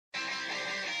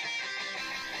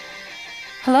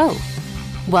Hello.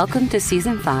 Welcome to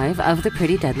Season 5 of the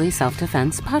Pretty Deadly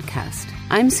Self-Defense podcast.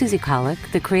 I'm Susie Colick,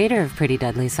 the creator of Pretty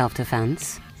Deadly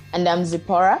Self-Defense. And I'm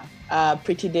Zipporah, a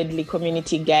Pretty Deadly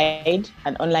community guide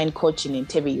and online coach in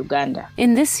Entebbe, Uganda.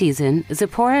 In this season,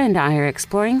 Zipporah and I are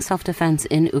exploring self-defense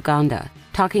in Uganda,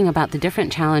 talking about the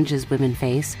different challenges women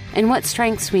face and what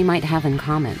strengths we might have in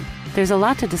common. There's a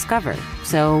lot to discover,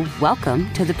 so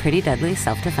welcome to the Pretty Deadly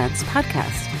Self-Defense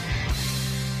podcast.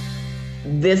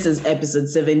 This is episode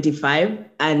 75,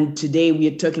 and today we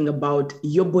are talking about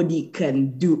your body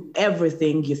can do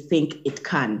everything you think it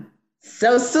can.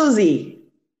 So, Susie.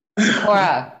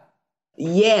 Cora.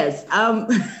 Yes. I'll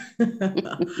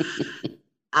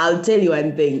tell you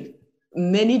one thing.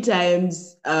 Many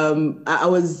times, I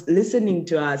was listening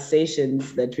to our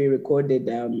sessions that we recorded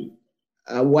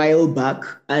a while back,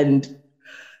 and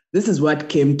this is what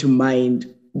came to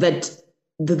mind. That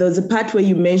there was a part where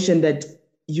you mentioned that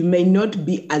you may not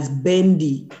be as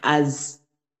bendy as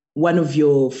one of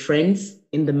your friends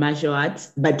in the martial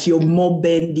arts, but you're more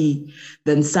bendy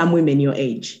than some women your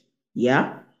age.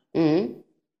 Yeah? Mm-hmm.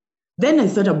 Then I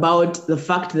thought about the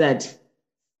fact that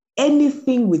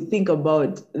anything we think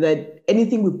about, that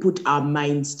anything we put our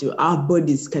minds to, our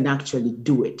bodies can actually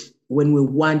do it when we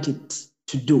want it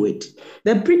to do it.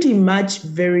 There are pretty much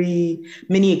very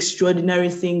many extraordinary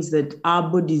things that our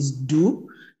bodies do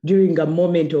during a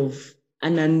moment of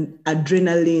an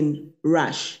adrenaline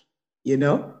rush, you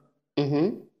know,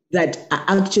 that are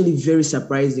actually very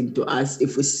surprising to us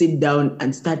if we sit down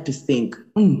and start to think,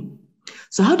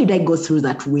 so how did I go through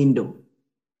that window?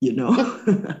 You know,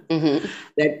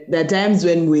 that there are times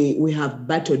when we have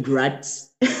battled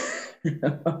rats in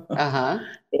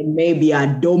maybe our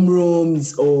dorm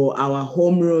rooms or our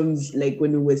home rooms, like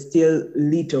when we were still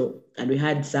little and we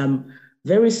had some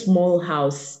very small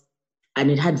house and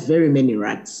it had very many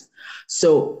rats.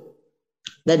 So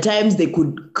the times they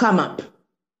could come up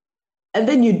and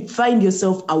then you'd find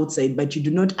yourself outside, but you do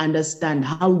not understand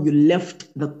how you left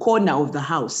the corner of the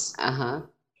house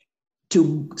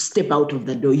to step out of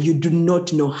the door. You do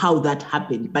not know how that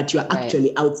happened, but you're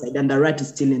actually outside and the rat is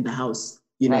still in the house,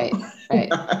 you know? Right.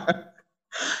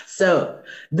 So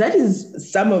that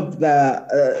is some of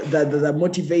the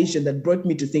motivation that brought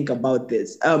me to think about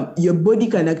this. Your body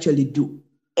can actually do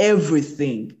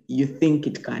everything you think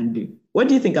it can do. What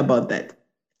do you think about that?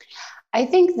 I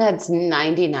think that's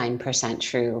 99%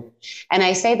 true. And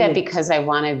I say that because I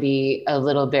want to be a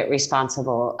little bit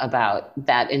responsible about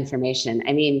that information.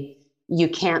 I mean, you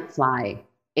can't fly.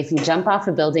 If you jump off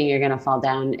a building, you're going to fall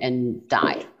down and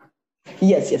die.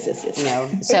 Yes. You know,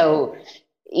 so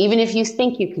even if you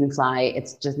think you can fly,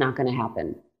 it's just not going to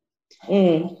happen.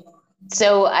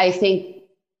 So I think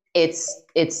it's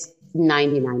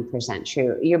 99%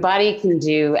 true. Your body can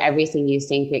do everything you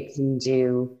think it can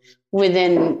do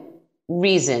within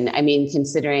reason. I mean,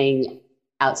 considering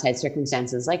outside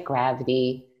circumstances like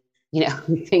gravity, you know,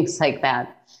 things like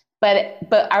that. But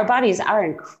our bodies are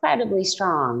incredibly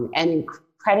strong and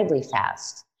incredibly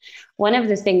fast. One of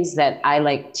the things that I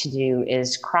like to do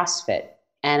is CrossFit.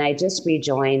 And I just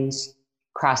rejoined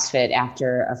CrossFit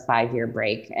after a 5-year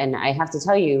break. And I have to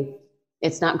tell you,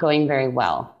 it's not going very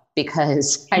well,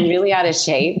 because I'm really out of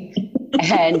shape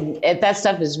and that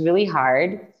stuff is really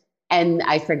hard. And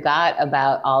I forgot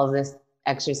about all of the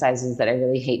exercises that I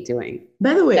really hate doing.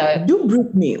 By the way, do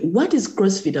brief me. What is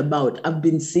CrossFit about? I've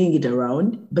been seeing it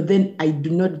around, but then I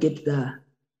do not get the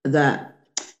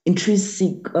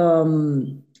intrinsic,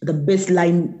 the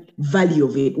baseline value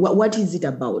of it. What is it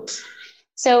about?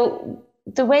 So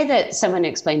the way that someone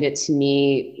explained it to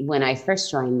me when I first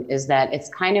joined is that it's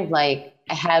kind of like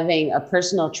having a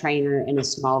personal trainer in a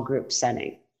small group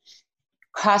setting.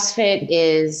 CrossFit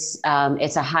is,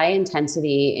 it's a high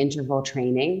intensity interval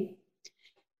training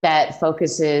that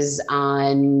focuses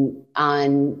on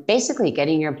basically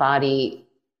getting your body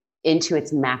into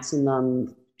its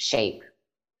maximum shape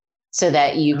so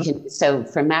that you can, so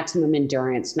for maximum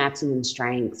endurance, maximum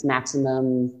strength,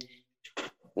 maximum,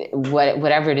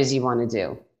 whatever it is you want to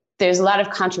do. There's a lot of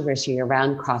controversy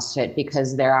around CrossFit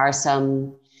because there are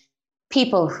some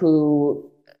people who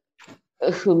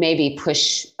maybe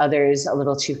push others a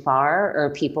little too far, or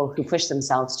people who push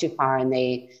themselves too far and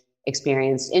they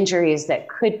experience injuries that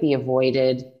could be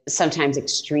avoided, sometimes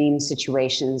extreme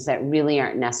situations that really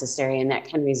aren't necessary, and that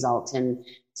can result in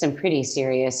some pretty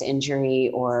serious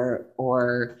injury or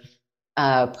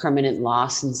permanent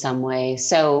loss in some way.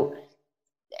 So,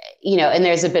 you know, and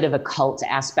there's a bit of a cult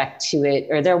aspect to it,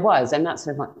 or there was. I'm not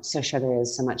so sure there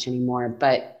is so much anymore.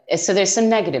 But so there's some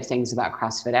negative things about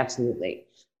CrossFit, absolutely.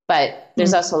 But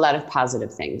there's also a lot of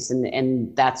positive things.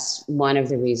 And that's one of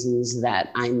the reasons that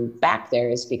I'm back there,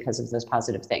 is because of those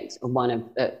positive things, or one of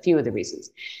a few of the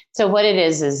reasons. So what it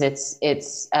is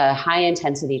it's a high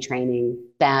intensity training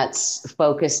that's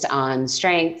focused on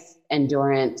strength,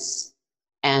 endurance,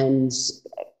 and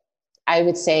I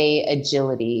would say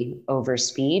agility over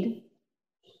speed.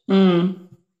 There's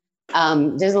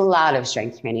a lot of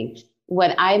strength training.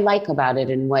 What I like about it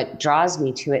and what draws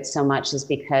me to it so much is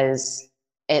because,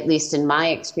 at least in my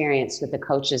experience with the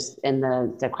coaches in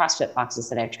the CrossFit boxes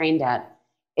that I've trained at,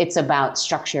 it's about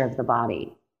structure of the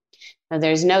body. Now,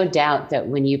 there's no doubt that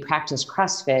when you practice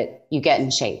CrossFit, you get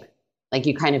in shape. Like,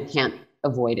 you kind of can't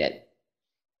avoid it.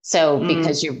 So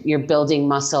because you're building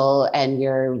muscle and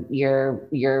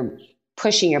you're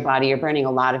pushing your body, you're burning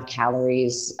a lot of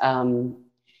calories.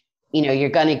 You're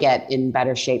going to get in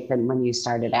better shape than when you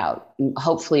started out,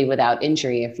 hopefully without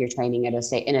injury if you're training in a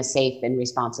safe and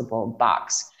responsible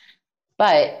box.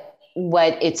 But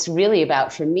what it's really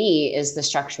about for me is the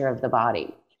structure of the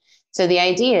body. So the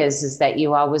idea is that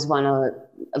you always want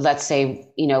to, let's say,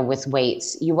 with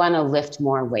weights, you want to lift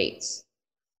more weights.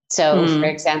 So for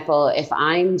example, if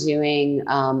I'm doing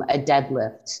a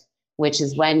deadlift, which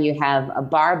is when you have a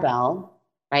barbell,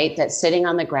 right, that's sitting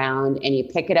on the ground and you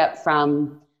pick it up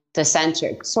from the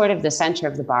center, sort of the center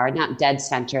of the bar, not dead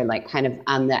center, like kind of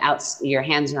on the your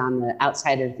hands are on the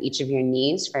outside of each of your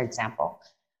knees, for example.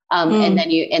 And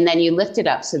then you lift it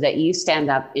up so that you stand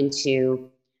up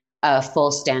into a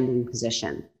full standing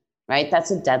position, right?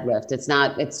 That's a deadlift.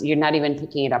 You're not even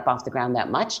picking it up off the ground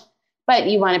that much, but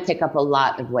you want to pick up a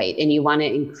lot of weight and you want to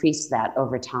increase that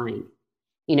over time.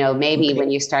 Maybe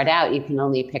when you start out, you can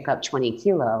only pick up 20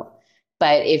 kilo.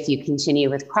 But if you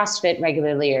continue with CrossFit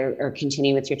regularly or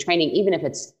continue with your training, even if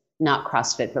it's not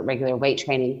CrossFit, but regular weight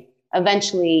training,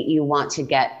 eventually you want to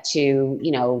get to,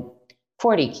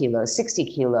 40 kilos, 60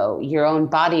 kilo, your own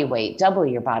body weight, double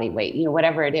your body weight,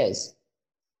 whatever it is.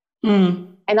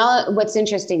 And what's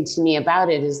interesting to me about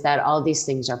it is that all these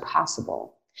things are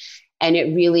possible. And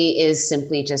it really is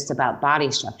simply just about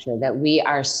body structure, that we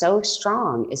are so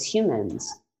strong as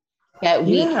humans that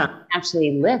we can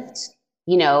actually lift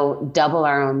double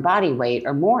our own body weight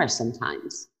or more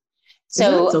sometimes.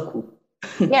 So cool.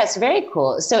 Yeah, it's very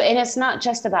cool. So, and it's not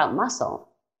just about muscle,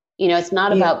 it's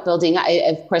not about building.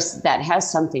 Of course, that has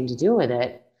something to do with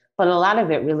it, but a lot of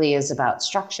it really is about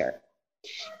structure.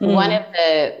 One of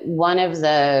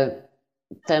the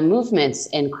movements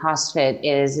in CrossFit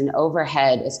is an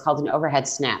overhead. It's called an overhead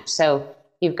snatch. So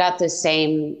you've got the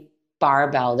same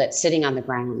barbell that's sitting on the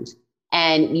ground.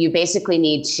 And you basically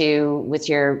need to, with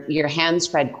your hands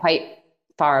spread quite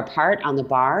far apart on the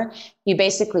bar, you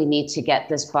basically need to get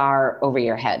this bar over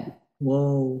your head.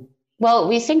 Whoa. Well,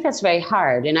 we think that's very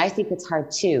hard. And I think it's hard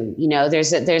too.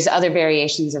 There's other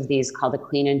variations of these called a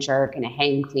clean and jerk and a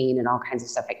hang clean and all kinds of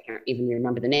stuff I can't even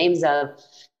remember the names of.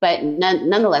 But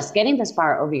nonetheless, getting this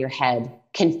bar over your head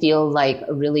can feel like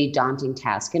a really daunting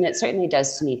task. And it certainly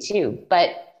does to me too.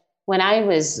 But when I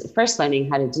was first learning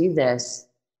how to do this,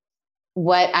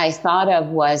 what I thought of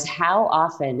was how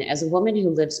often, as a woman who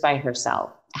lives by herself,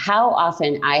 how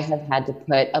often I have had to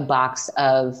put a box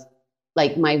of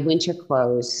like my winter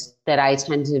clothes that I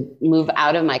tend to move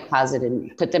out of my closet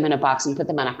and put them in a box and put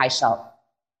them on a high shelf,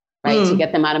 right? To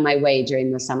get them out of my way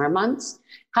during the summer months.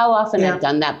 How often I've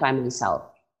done that by myself.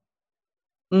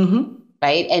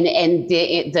 Right. And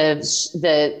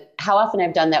the how often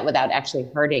I've done that without actually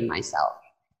hurting myself.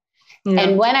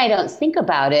 And when I don't think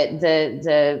about it,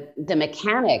 the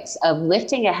mechanics of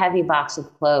lifting a heavy box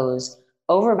of clothes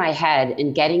over my head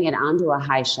and getting it onto a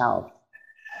high shelf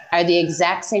are the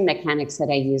exact same mechanics that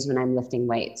I use when I'm lifting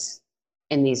weights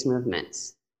in these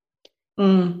movements.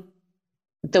 The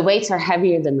weights are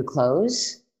heavier than the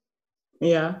clothes.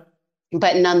 Yeah.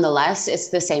 But nonetheless, it's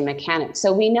the same mechanic.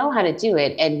 So we know how to do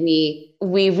it. And we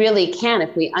really can,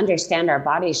 if we understand our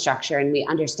body structure and we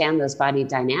understand those body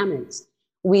dynamics,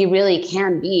 we really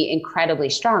can be incredibly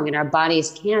strong, and our bodies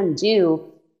can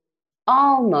do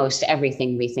almost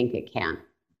everything we think it can.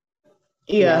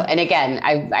 Yeah. And again,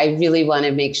 I really want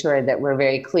to make sure that we're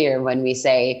very clear when we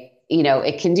say,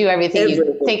 it can do everything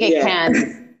you think it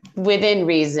can within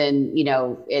reason,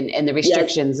 and the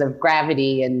restrictions of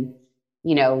gravity and,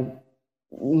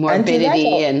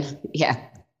 morbidity and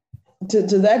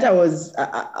To that,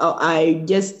 I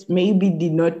just maybe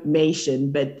did not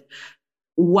mention, but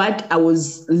what I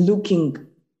was looking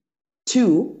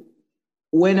to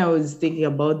when I was thinking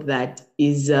about that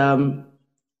is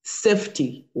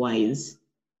safety-wise.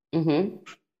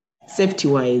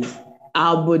 Safety-wise,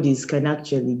 our bodies can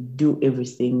actually do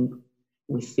everything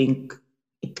we think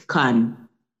it can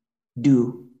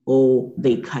do or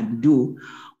they can do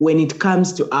when it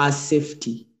comes to our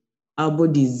safety. Our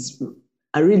bodies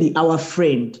are really our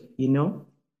friend, you know?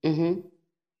 Mm-hmm.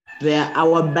 They're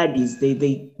our buddies.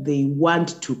 They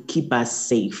want to keep us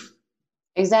safe.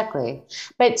 Exactly.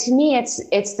 But to me,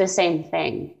 it's the same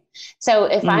thing. So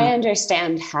if I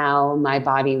understand how my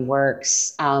body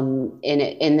works in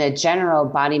the general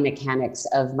body mechanics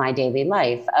of my daily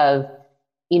life of,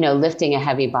 lifting a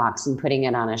heavy box and putting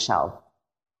it on a shelf,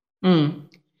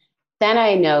 then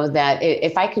I know that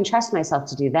if I can trust myself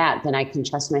to do that, then I can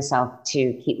trust myself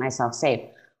to keep myself safe.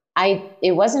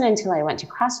 It wasn't until I went to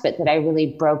CrossFit that I really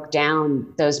broke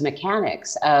down those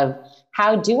mechanics of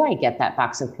how do I get that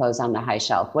box of clothes on the high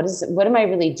shelf? What am I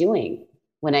really doing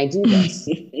when I do this?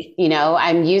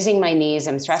 I'm using my knees,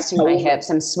 I'm thrusting my hips,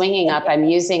 I'm swinging up, I'm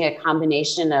using a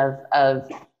combination of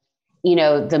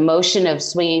the motion of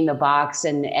swinging the box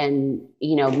and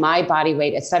my body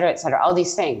weight, et cetera, all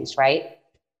these things, right?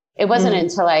 It wasn't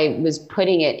until I was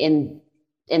putting it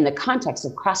in the context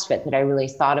of CrossFit that I really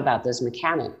thought about those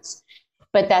mechanics.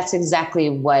 But that's exactly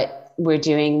what we're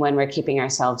doing when we're keeping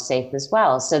ourselves safe as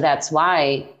well. So that's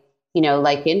why,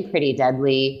 like in Pretty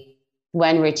Deadly,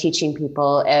 when we're teaching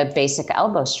people a basic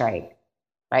elbow strike,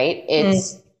 right?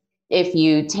 It's if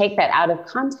you take that out of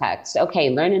context, okay,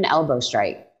 learn an elbow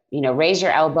strike, raise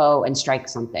your elbow and strike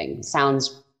something. It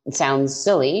sounds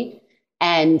silly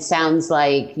and sounds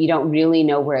like you don't really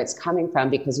know where it's coming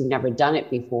from because you've never done it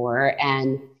before.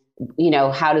 And,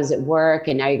 how does it work?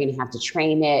 And now you're going to have to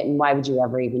train it. And why would you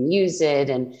ever even use it?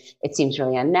 And it seems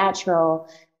really unnatural.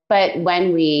 But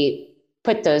when we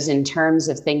put those in terms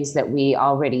of things that we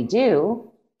already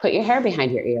do, put your hair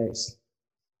behind your ears,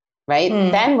 right?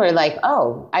 Then we're like,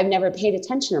 oh, I've never paid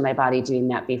attention to my body doing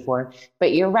that before.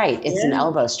 But you're right. It's an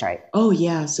elbow strike. Oh,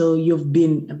 yeah. So you've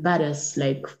been a badass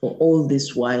for all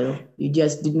this while. You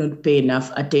just did not pay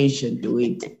enough attention to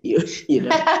it. You know.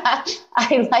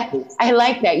 I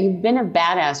like that. You've been a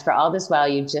badass for all this while.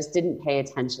 You just didn't pay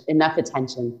enough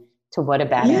attention to what a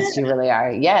badass you really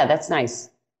are. Yeah, that's nice.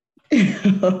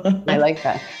 I like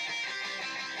that.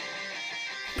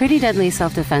 Pretty Deadly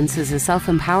Self-Defense is a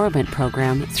self-empowerment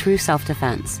program through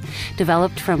self-defense,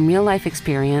 developed from real-life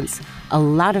experience, a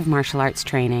lot of martial arts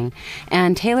training,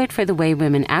 and tailored for the way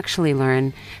women actually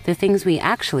learn the things we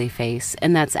actually face,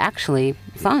 and that's actually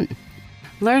fun.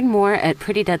 Learn more at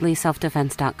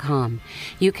prettydeadlyselfdefense.com.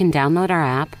 You can download our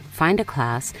app, find a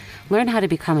class, learn how to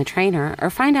become a trainer, or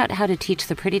find out how to teach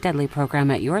the Pretty Deadly program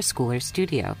at your school or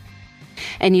studio.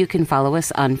 And you can follow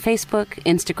us on Facebook,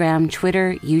 Instagram,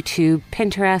 Twitter, YouTube,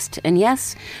 Pinterest, and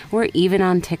yes, we're even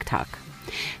on TikTok.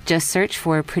 Just search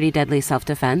for Pretty Deadly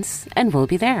Self-Defense, and we'll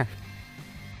be there.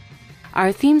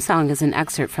 Our theme song is an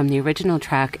excerpt from the original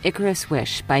track Icarus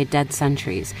Wish by Dead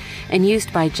Centuries, and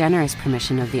used by generous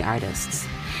permission of the artists.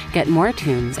 Get more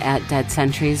tunes at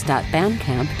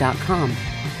deadcenturies.bandcamp.com.